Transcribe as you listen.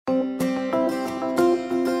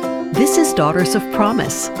This is Daughters of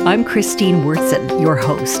Promise. I'm Christine Wurtzen, your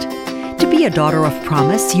host. To be a daughter of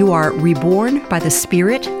promise, you are reborn by the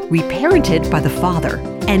Spirit, reparented by the Father,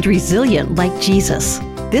 and resilient like Jesus.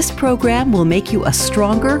 This program will make you a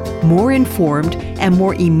stronger, more informed, and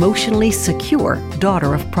more emotionally secure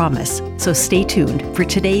daughter of promise. So stay tuned for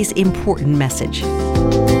today's important message.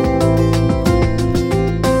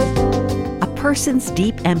 A person's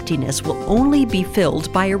deep emptiness will only be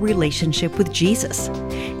filled by a relationship with Jesus.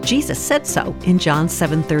 Jesus said so in John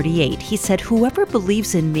 7:38. He said, "Whoever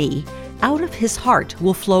believes in me, out of his heart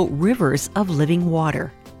will flow rivers of living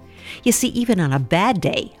water." You see, even on a bad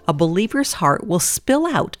day, a believer's heart will spill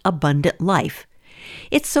out abundant life.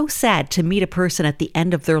 It's so sad to meet a person at the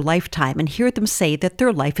end of their lifetime and hear them say that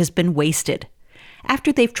their life has been wasted.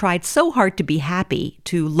 After they've tried so hard to be happy,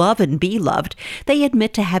 to love and be loved, they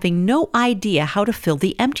admit to having no idea how to fill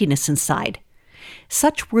the emptiness inside.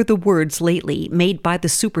 Such were the words lately made by the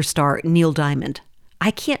superstar Neil Diamond. "I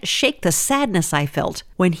can't shake the sadness I felt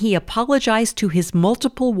when he apologized to his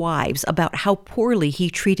multiple wives about how poorly he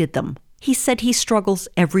treated them. He said he struggles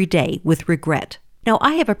every day with regret." Now,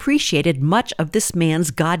 I have appreciated much of this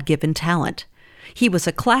man's God-given talent. He was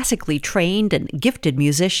a classically trained and gifted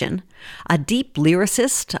musician, a deep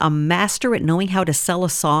lyricist, a master at knowing how to sell a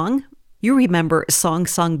song. You remember Song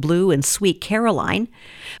Sung Blue and Sweet Caroline.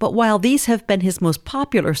 But while these have been his most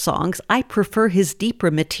popular songs, I prefer his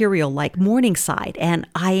deeper material like Morningside and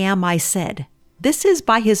I Am I Said. This is,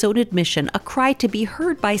 by his own admission, a cry to be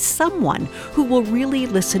heard by someone who will really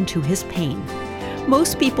listen to his pain.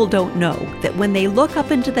 Most people don't know that when they look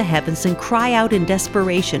up into the heavens and cry out in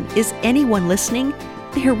desperation, "Is anyone listening?"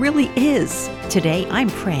 There really is. Today,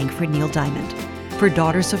 I'm praying for Neil Diamond. For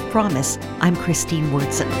Daughters of Promise, I'm Christine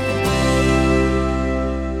Wurtzen.